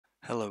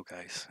Hello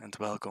guys and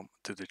welcome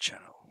to the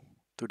channel.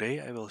 Today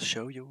I will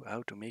show you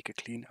how to make a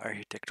clean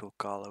architectural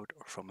callout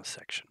from a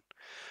section.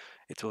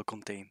 It will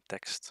contain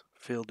text,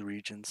 filled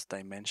regions,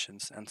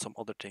 dimensions and some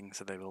other things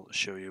that I will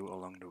show you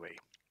along the way.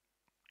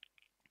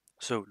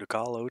 So the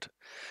callout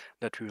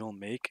that we will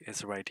make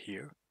is right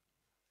here,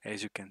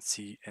 as you can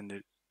see in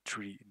the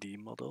 3D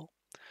model.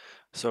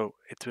 So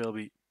it will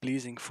be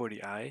pleasing for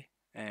the eye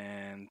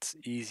and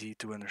easy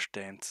to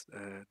understand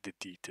the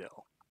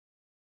detail.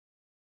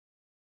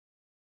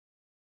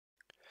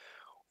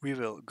 We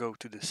will go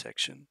to the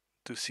section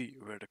to see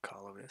where the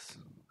callout is.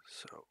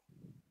 So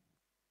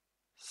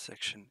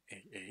section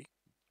AA.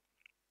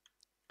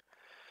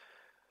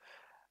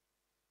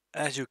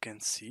 As you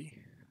can see,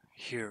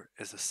 here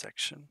is a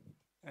section,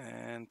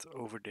 and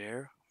over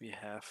there we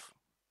have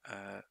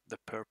the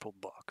purple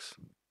box.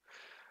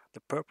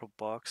 The purple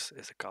box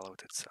is a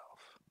callout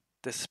itself.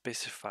 This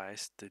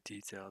specifies the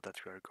detail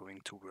that we are going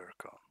to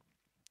work on.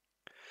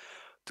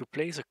 To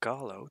place a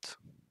callout,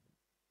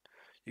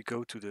 you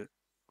go to the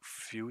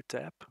View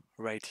tab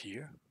right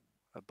here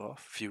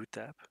above, View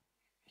tab.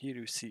 Here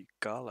you see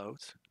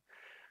callout.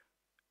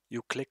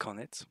 You click on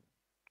it,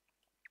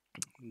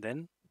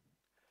 then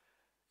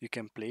you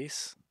can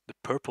place the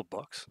purple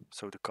box,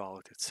 so the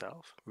callout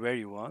itself, where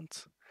you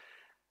want,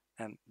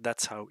 and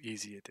that's how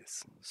easy it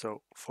is.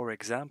 So for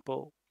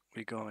example,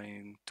 we're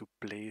going to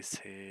place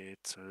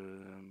it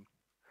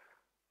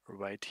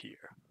right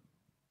here.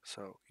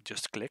 So you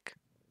just click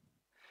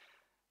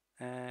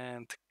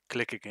and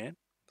click again.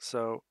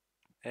 So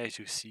as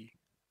you see,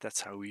 that's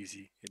how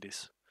easy it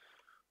is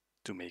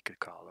to make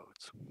a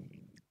callout.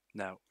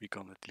 Now we're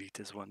gonna delete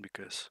this one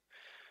because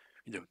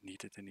we don't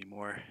need it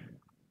anymore.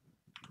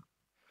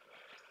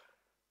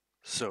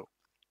 So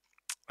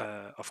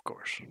of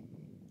course,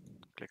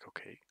 click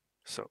OK.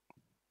 So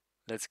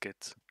let's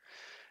get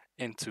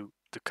into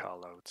the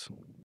callout.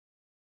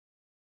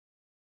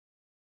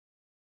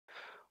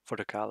 For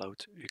the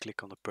callout, you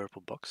click on the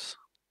purple box,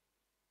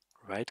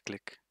 right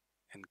click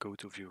and go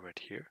to view right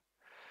here.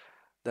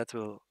 That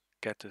will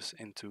get us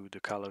into the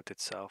callout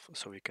itself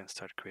so we can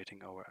start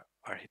creating our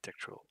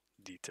architectural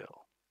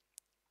detail.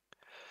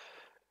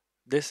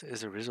 This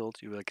is a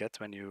result you will get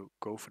when you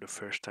go for the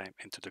first time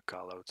into the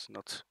callout,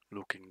 not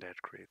looking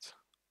that great.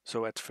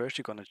 So at first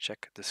you're gonna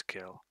check the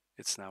scale.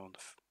 It's now on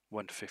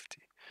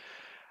 150.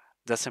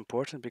 That's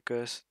important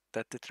because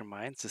that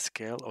determines the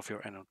scale of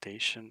your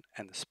annotation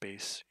and the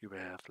space you will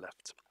have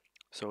left.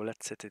 So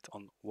let's set it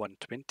on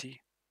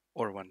 120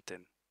 or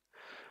 110.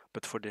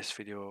 But for this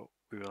video,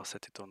 we will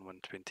set it on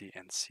 120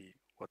 and see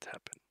what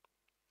happened.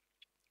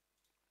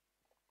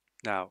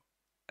 Now,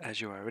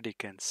 as you already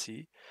can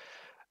see,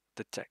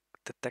 the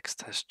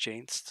text has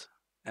changed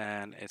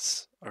and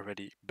it's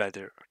already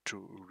better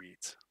to read.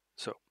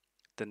 So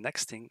the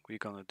next thing we're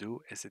gonna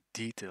do is a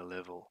detail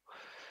level.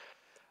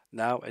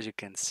 Now, as you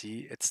can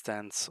see, it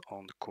stands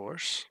on the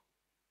course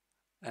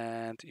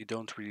and you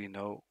don't really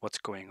know what's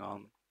going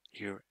on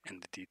here in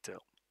the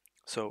detail.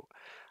 So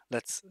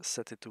let's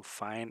set it to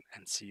fine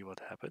and see what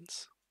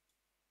happens.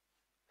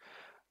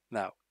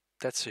 Now,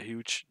 that's a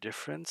huge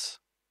difference.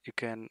 You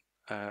can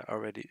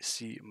already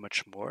see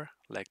much more,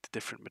 like the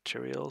different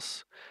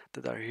materials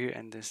that are here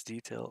in this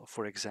detail.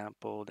 For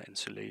example, the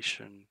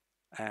insulation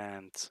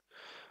and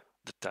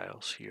the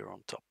tiles here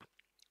on top.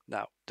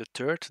 Now, the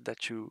third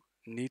that you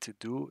need to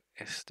do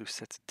is to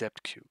set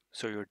depth Q.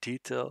 So your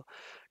detail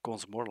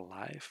comes more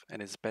alive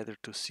and it's better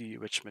to see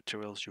which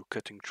materials you're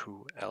cutting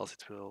through, else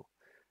it will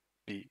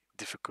be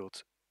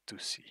difficult to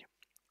see.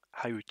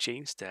 How you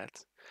change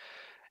that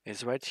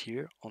is right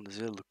here on the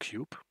little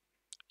cube.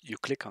 You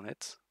click on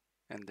it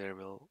and there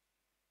will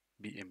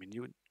be a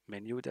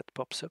menu that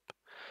pops up.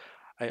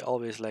 I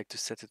always like to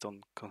set it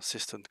on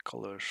consistent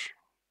colors,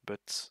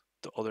 but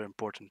the other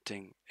important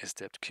thing is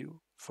depth Q.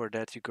 For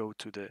that you go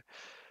to the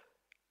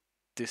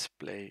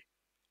display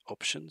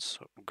options,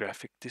 or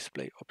graphic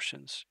display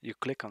options. You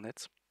click on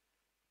it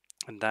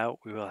and now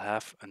we will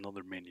have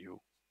another menu.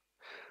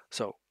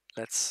 So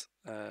let's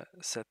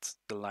set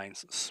the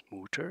lines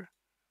smoother.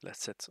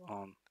 Let's set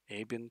on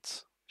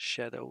ambient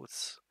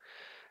shadows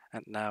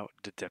and now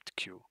the depth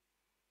Q.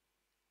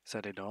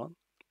 Set it on,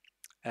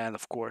 and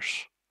of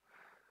course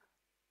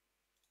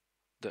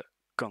the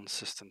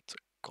consistent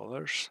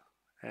colors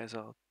as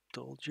I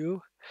told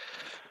you.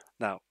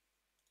 Now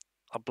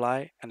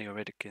apply and you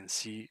already can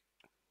see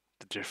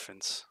the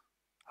difference,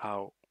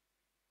 how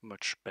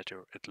much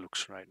better it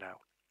looks right now.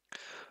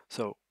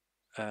 So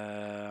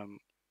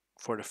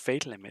for the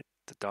fade limit,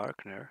 the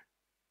darkener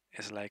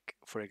is like,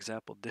 for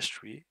example, this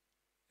tree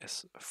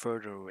is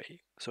further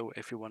away. So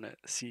if you want to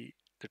see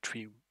the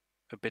tree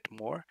a bit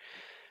more,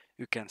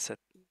 you can set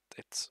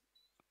it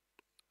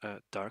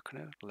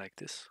darkener like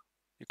this.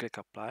 You click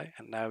apply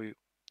and now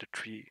the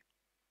tree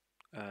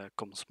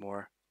comes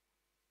more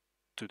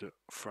to the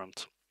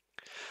front.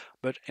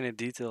 But in a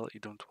detail you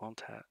don't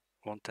want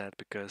that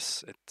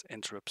because it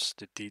interrupts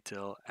the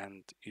detail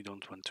and you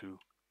don't want to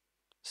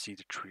see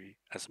the tree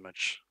as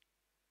much.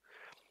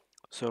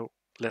 So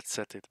let's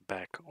set it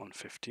back on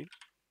 15.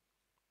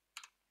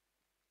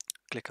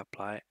 click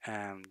apply,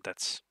 and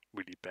that's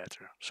really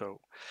better. So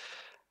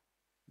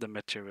the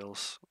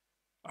materials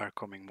are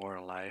coming more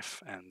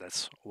alive, and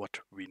that's what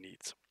we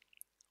need.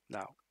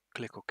 Now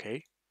click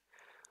OK.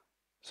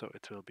 So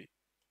it will be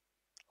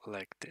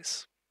like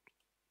this.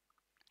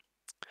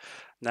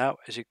 Now,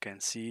 as you can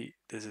see,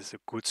 this is a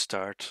good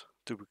start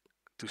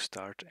to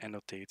start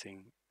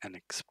annotating and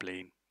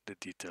explain the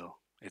detail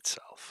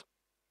itself.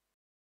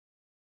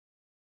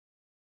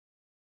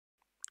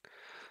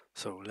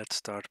 So let's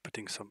start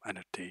putting some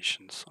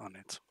annotations on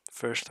it.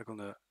 First, I'm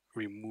gonna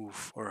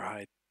remove or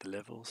hide the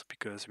levels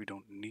because we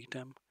don't need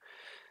them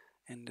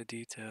in the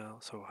detail.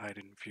 So hide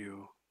in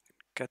view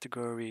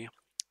category.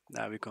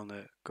 Now we're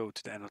gonna go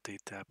to the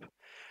annotate tab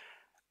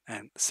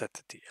and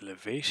set the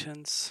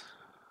elevations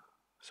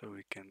so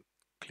we can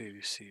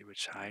clearly see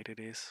which height it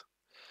is.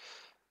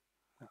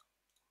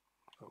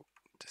 Oh,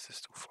 this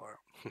is too far.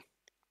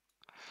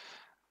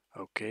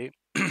 Okay,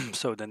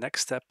 so the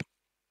next step,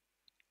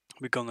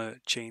 we're gonna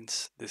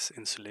change this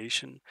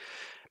insulation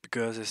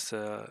because it's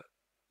a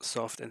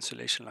soft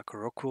insulation like a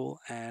rock wool,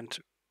 and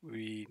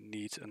we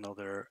need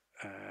another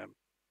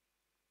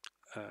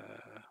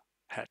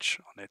hatch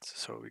on it.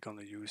 So we're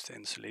gonna use the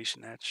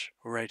insulation hatch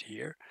right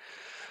here.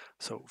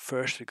 So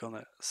first we're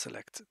gonna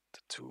select the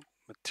two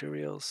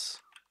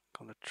materials.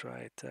 Gonna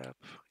try tab.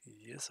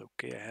 Yes,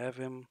 okay, I have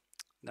him.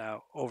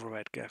 Now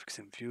override graphics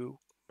in view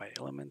by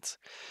element.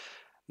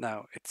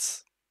 Now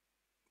it's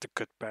the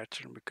cut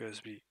pattern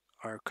because we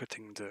are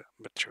cutting the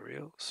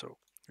material, so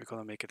we're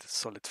gonna make it a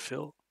solid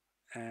fill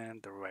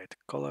and the right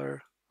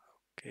color.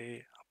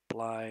 Okay,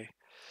 apply.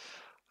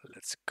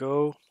 Let's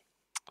go.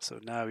 So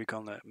now we're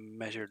gonna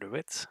measure the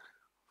width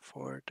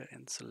for the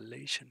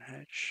insulation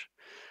hatch.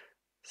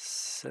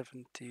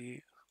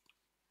 70.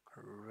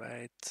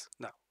 Right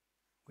now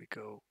we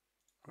go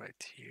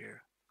right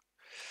here.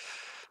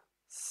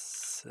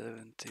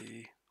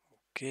 70.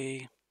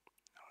 Okay,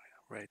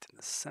 right in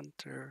the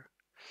center.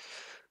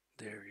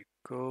 There we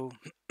go.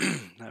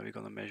 Now we're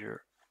gonna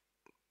measure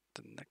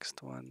the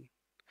next one.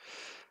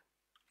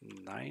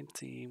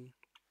 90.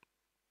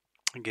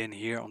 Again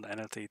here on the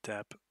annotate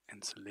tab,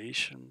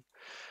 insulation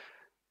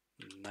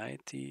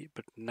 90.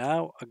 But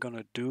now I'm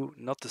gonna do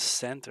not the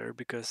center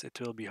because it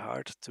will be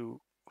hard to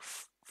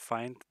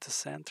find the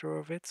center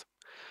of it.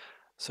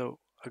 So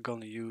I'm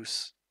gonna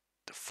use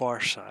the far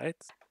side.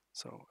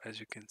 So as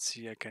you can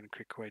see, I can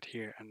click right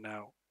here and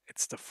now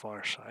it's the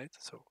far side.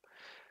 So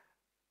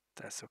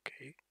that's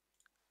okay.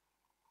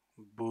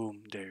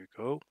 Boom, there you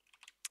go.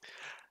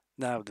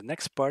 Now the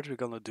next part we're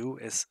gonna do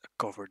is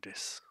cover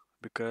this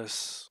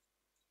because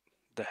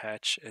the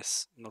hatch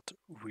is not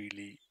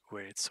really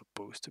where it's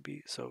supposed to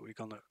be. So we're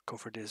gonna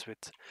cover this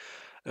with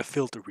a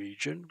filter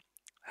region.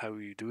 How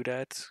you do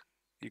that?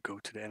 You go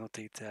to the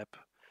annotate tab,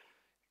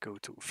 go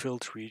to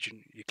filter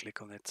region, you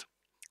click on it.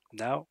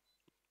 Now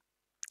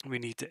we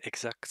need the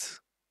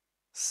exact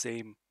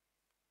same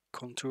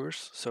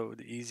contours. So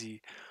the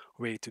easy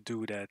way to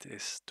do that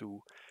is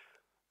to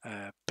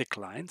pick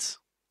lines,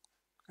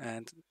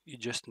 and you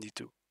just need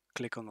to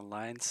click on the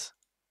lines.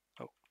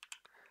 Oh,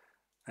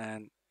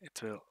 and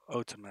it will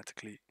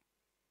automatically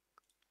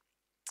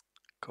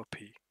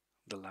copy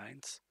the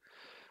lines.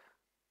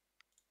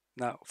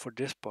 Now for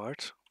this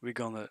part, we're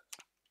gonna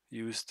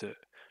use the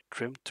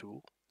trim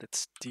tool,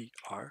 that's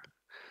TR.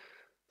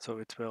 So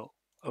it will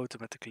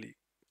automatically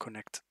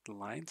connect the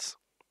lines.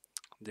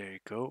 There you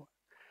go.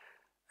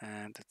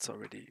 And it's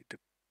already the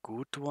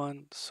good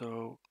one.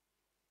 So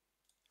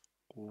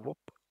whoop.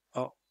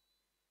 Oh,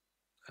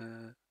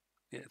 yeah,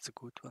 it's a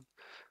good one.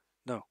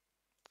 No,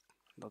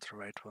 not the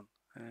right one.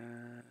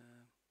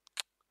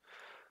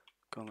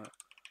 Gonna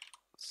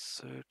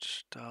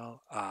search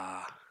style.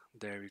 Ah,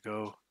 there we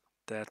go.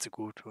 That's a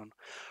good one.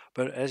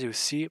 But as you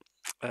see,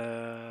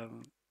 the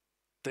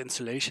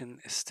insulation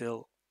is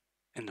still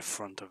in the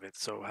front of it.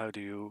 So how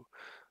do you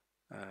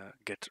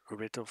get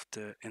rid of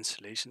the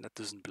insulation that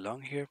doesn't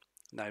belong here?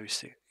 Now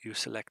you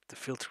select the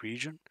filter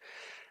region,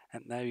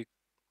 and now you're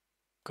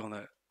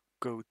gonna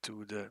go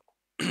to the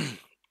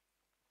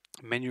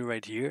menu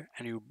right here,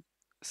 and you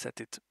set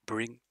it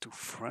bring to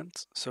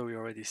front. So you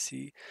already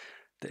see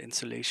the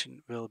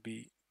insulation will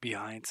be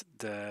behind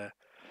the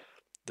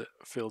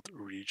filter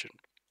region.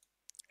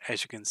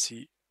 As you can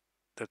see,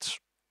 that's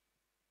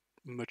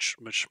much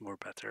more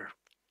better.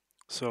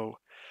 So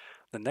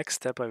the next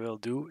step I will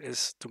do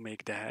is to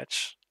make the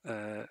hatch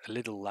a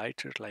little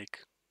lighter, like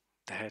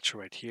the hatch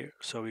right here.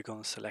 So we're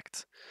gonna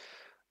select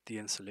the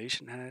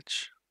insulation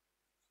hatch,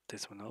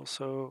 this one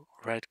also,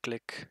 right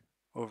click,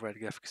 override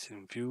graphics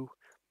in view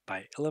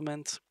by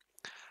element,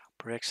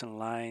 projection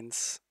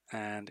lines,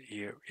 and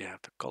here we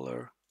have the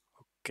color.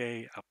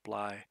 Okay,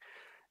 apply,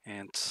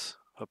 and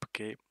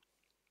okay,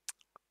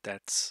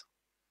 that's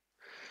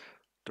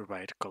the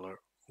right color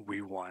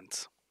we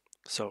want.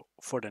 So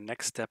for the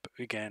next step,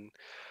 again,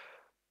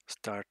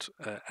 start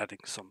adding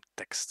some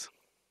text.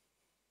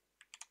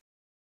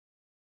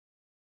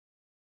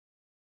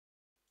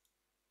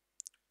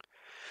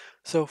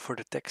 So for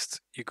the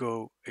text, you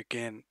go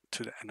again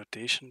to the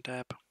annotation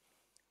tab,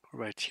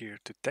 right here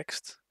to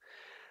text,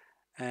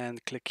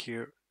 and click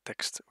here,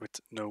 text with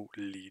no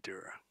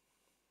leader.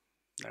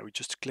 Now we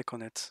just click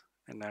on it,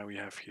 and now we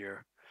have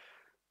here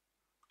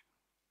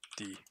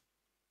the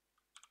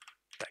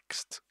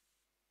text.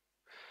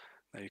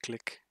 Now you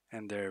click,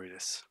 and there it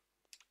is.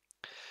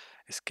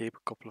 Escape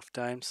a couple of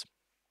times.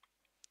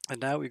 And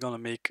now we're gonna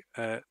make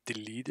the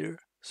leader,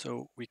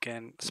 so we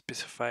can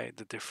specify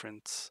the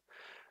different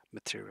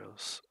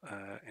materials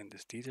in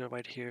this detail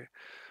right here.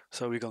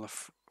 So we're gonna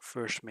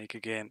first make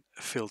again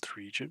a filled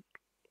region,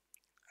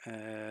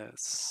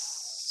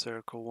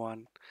 circle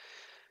one,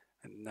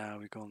 and now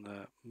we're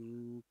gonna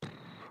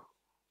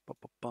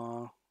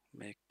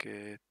make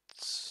it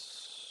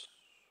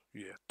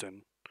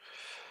 10.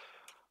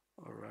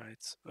 All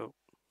right. Oh,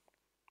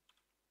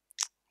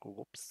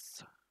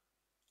 whoops.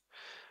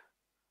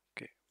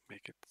 Okay,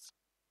 make it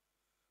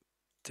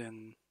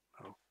 10.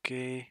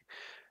 Okay.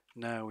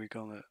 Now we're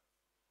gonna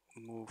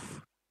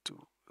move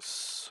to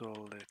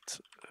solid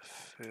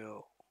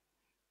fill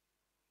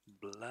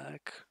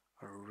black.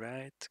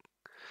 Alright,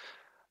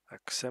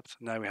 accept.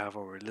 Now we have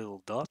our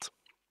little dot.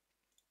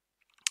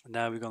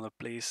 Now we're gonna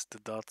place the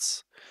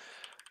dots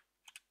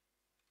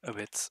a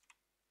bit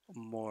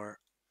more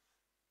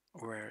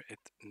where it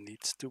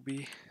needs to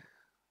be.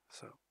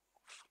 So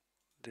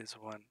this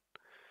one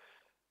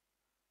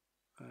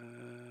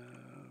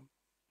in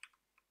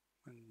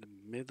the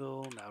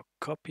middle. Now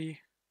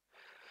copy.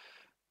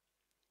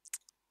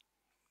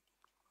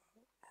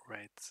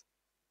 Right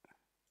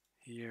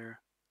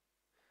here.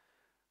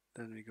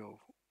 Then we go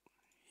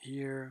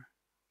here.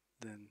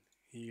 Then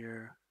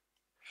here.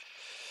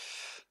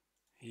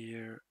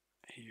 Here.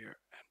 Here.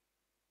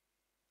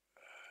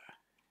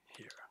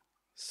 Here.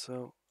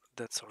 So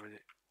that's already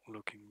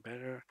looking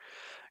better.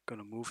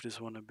 Gonna move this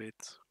one a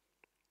bit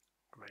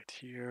right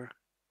here.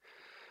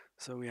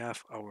 So we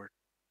have our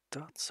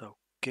dots,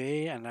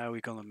 okay, and now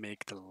we're gonna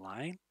make the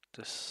line.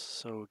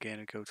 So again,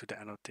 we go to the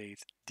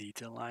annotate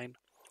detail line,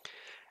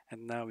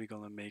 and now we're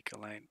gonna make a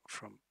line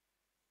from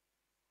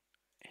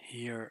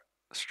here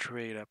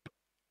straight up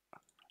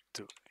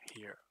to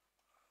here.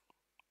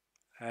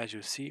 As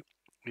you see,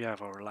 we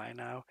have our line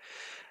now,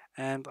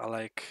 and I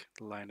like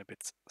the line a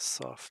bit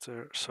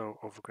softer, so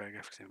override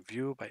everything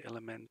view by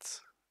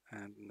element,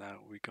 and now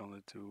we're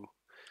gonna do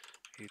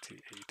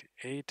 80, 80,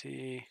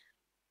 80,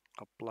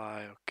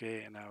 apply,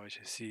 okay, and now as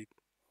you see,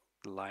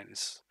 the line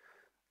is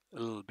a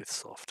little bit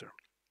softer.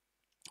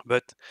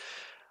 But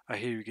I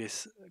hear you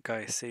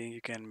guys saying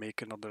you can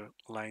make another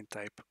line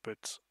type,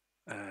 but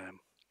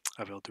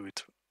I will do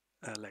it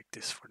like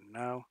this for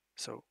now.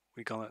 So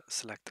we're gonna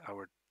select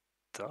our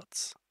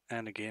dots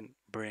and again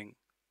bring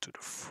to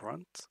the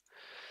front.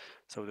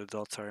 So the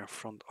dots are in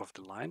front of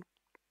the line.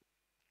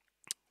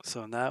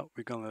 So now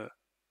we're gonna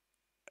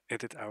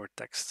edit our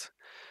text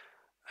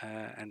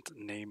and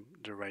name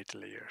the right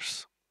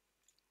layers.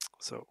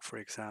 So for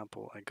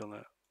example, I'm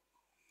gonna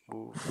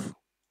move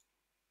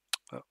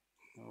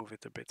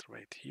it a bit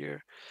right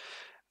here.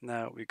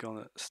 Now we're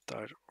gonna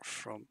start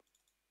from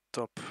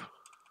top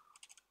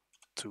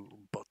to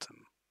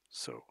bottom.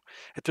 So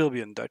it will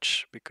be in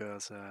Dutch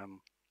because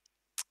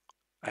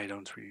I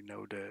don't really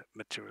know the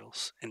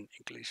materials in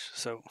English.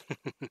 So,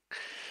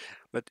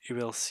 but you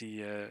will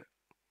see the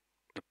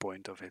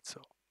point of it.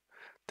 So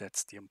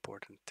that's the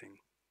important thing.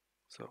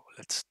 So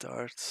let's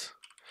start.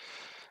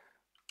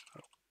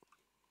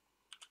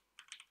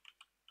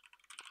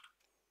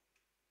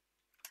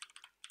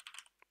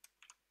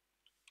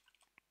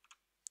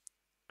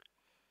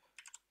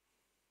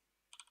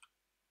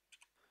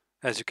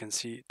 As you can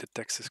see, the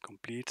text is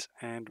complete,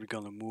 and we're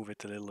gonna move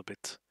it a little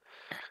bit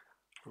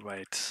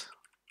right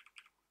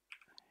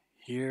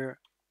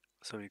here.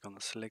 So we're gonna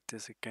select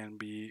this. It can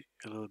be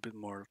a little bit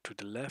more to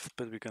the left,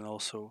 but we can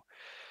also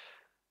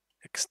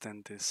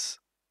extend this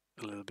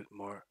a little bit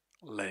more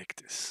like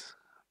this.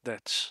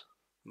 That's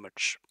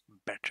much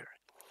better.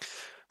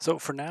 So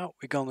for now,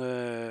 we're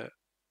gonna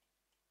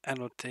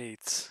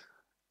annotate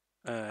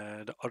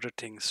the other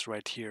things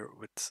right here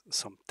with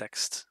some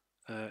text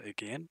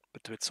again,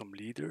 but with some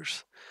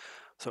leaders.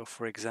 So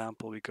for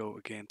example, we go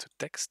again to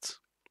text,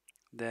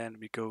 then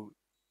we go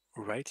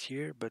right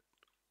here, but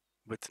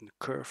with a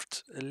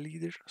curved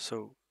leader.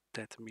 So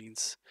that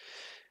means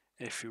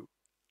if you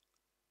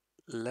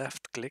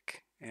left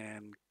click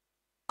and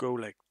go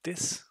like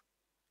this,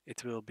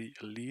 it will be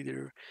a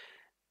leader.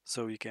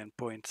 So you can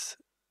point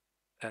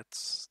at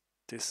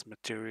this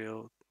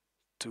material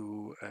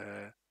to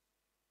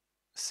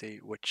say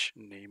which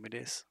name it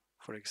is.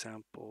 For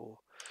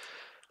example,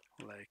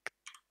 like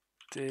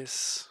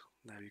this.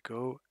 There you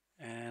go.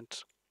 And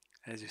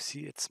as you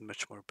see, it's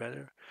much more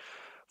better.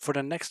 For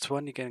the next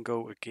one, you can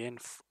go again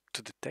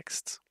to the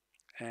text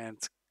and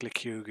click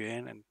here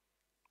again and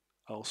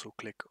also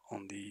click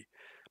on the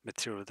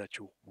material that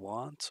you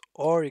want,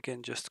 or you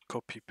can just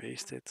copy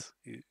paste it.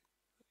 You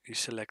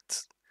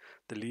select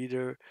the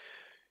leader,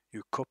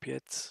 you copy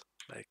it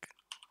like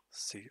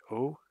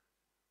CO,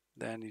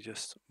 then you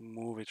just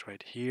move it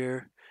right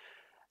here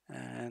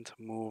and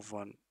move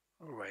on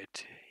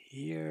right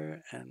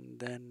here, and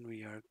then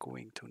we are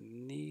going to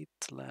need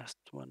the last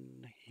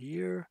one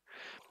here.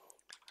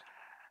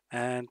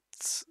 And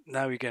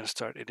now we can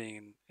start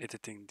editing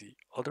the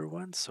other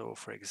one. So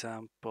for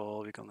example,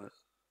 we're gonna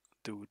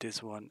do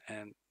this one,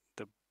 and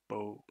the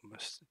bow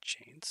must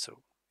change.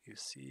 So you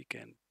see, you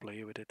can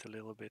play with it a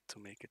little bit to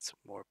make it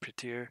more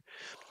prettier.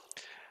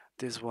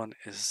 This one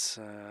is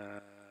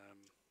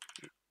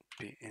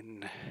be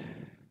in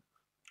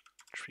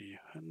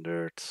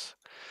 300.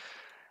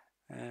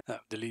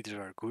 The leaders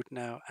are good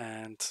now,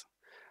 and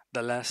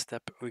the last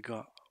step we're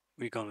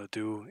gonna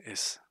do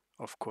is,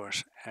 of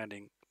course,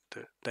 adding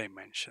the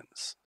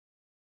dimensions.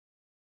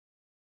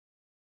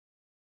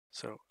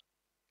 So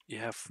you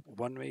have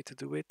one way to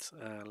do it,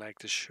 like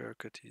the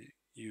shortcut.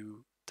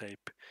 You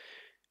type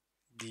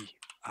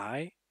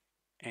DI,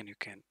 and you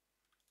can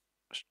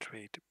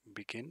straight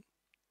begin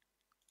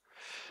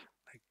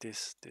like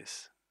this,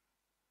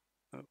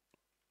 oh,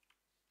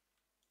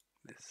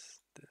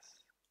 this,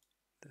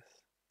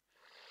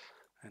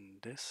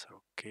 and this.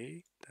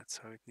 Okay, that's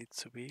how it needs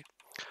to be.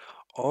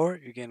 Or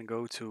you can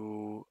go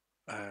to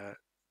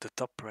the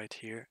top right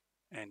here,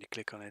 and you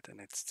click on it, and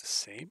it's the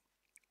same.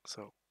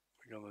 So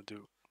we're gonna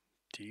do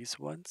these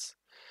ones.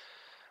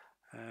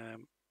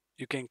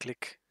 You can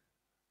click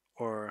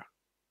or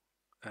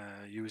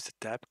use the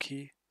tab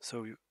key,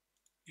 so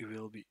you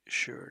will be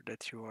sure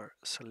that you are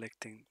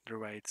selecting the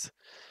right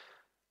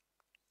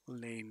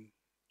lane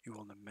you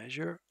want to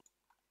measure.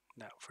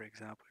 Now, for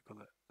example, I'm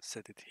gonna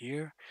set it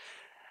here,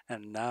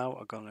 and now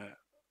I'm gonna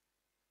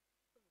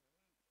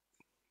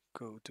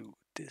go to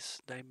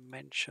this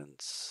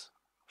dimensions.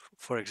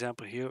 For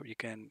example, here you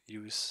can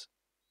use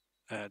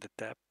the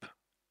tab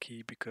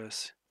key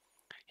because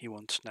he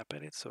won't snap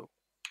at it. So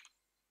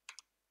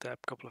tap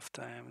a couple of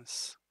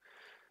times,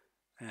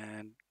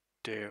 and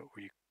there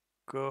we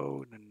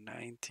go, the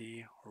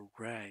 90.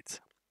 Right.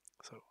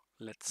 So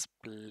let's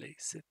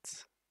place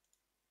it.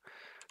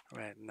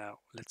 Right, now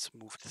let's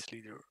move this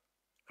leader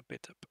a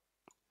bit up.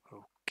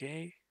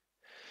 Okay,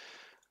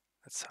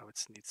 that's how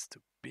it needs to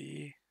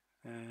be.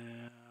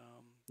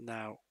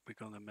 Now we're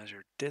gonna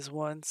measure this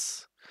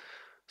ones.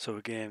 So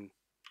again,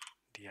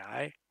 the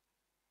eye.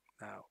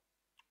 Now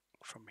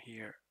from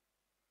here,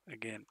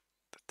 again,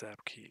 the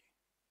tab key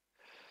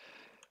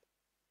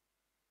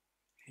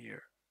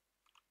here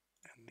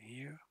and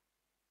here.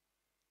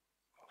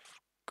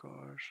 Of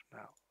course.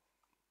 Now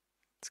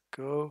let's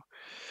go.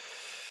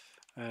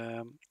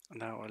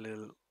 Now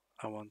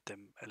I want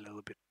them a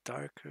little bit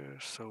darker,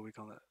 so we're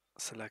gonna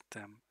select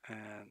them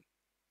and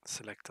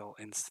select all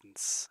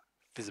instance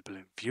visible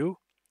in view.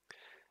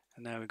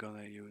 And now we're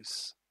gonna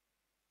use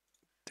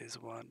this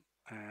one,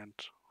 and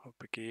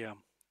okay,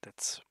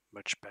 that's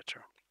much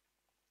better.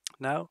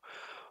 Now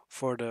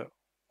for the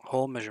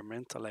whole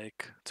measurement, I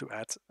like to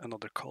add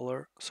another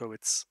color so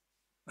it's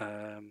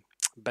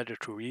better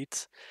to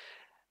read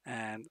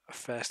and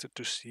faster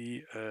to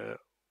see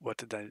what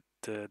the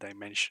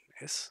dimension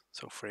is.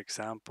 So for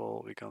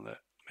example, we're gonna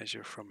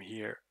measure from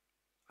here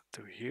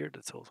to here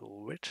the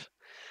total width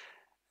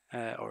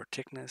or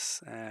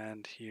thickness,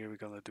 and here we're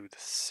gonna do the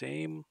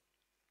same.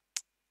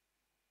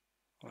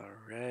 All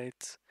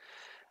right,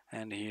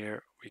 and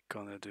here we're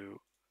gonna do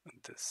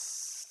the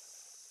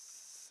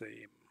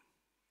same.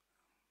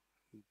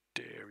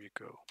 There you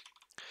go.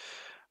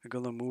 We're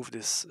gonna move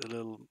this a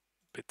little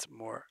bit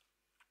more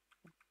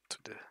to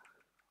the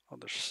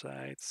other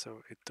side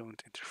so it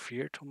don't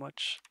interfere too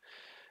much.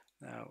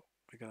 Now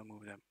we're gonna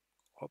move them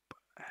up,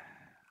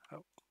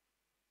 up,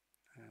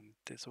 and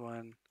this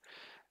one,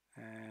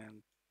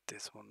 and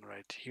this one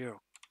right here.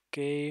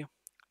 Okay.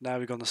 Now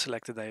we're gonna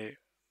select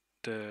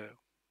the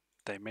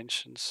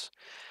dimensions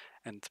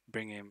and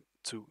bring him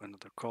to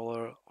another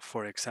color.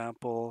 For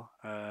example,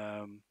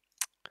 you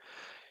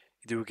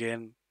do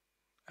again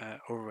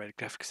override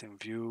graphics in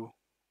view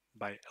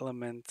by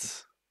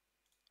element,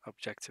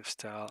 objective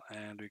style,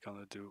 and we're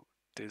gonna do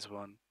this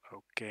one.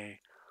 Okay,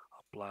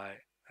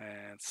 apply,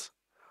 and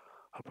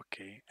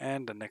okay.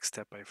 And the next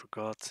step I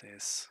forgot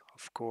is,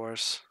 of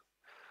course,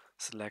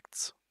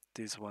 select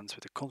these ones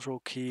with the control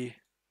key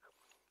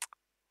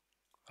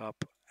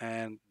up,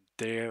 and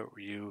there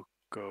you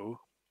go.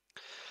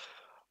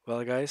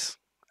 Well, guys,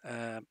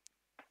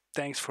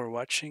 thanks for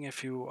watching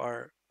if you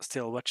are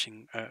still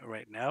watching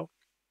right now.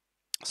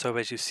 So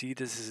as you see,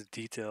 this is a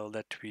detail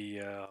that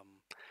we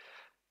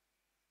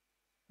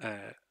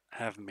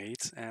have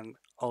made, and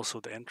also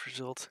the end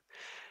result.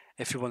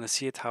 If you want to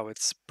see it how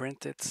it's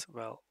printed,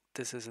 well,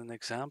 this is an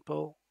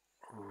example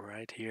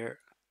right here.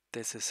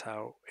 This is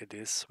how it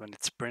is when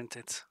it's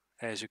printed.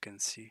 As you can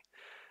see,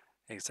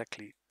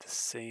 exactly the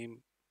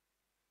same.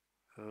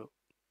 Oh,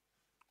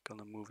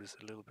 gonna move this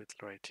a little bit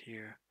right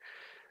here,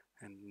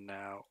 and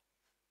now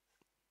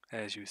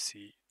as you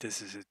see,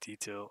 this is a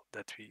detail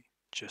that we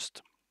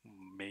just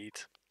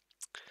made.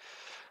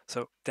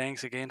 So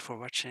thanks again for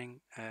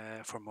watching.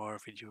 For more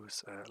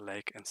videos,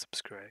 like and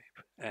subscribe,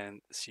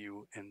 and see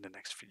you in the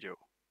next video.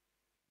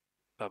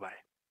 Bye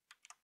bye.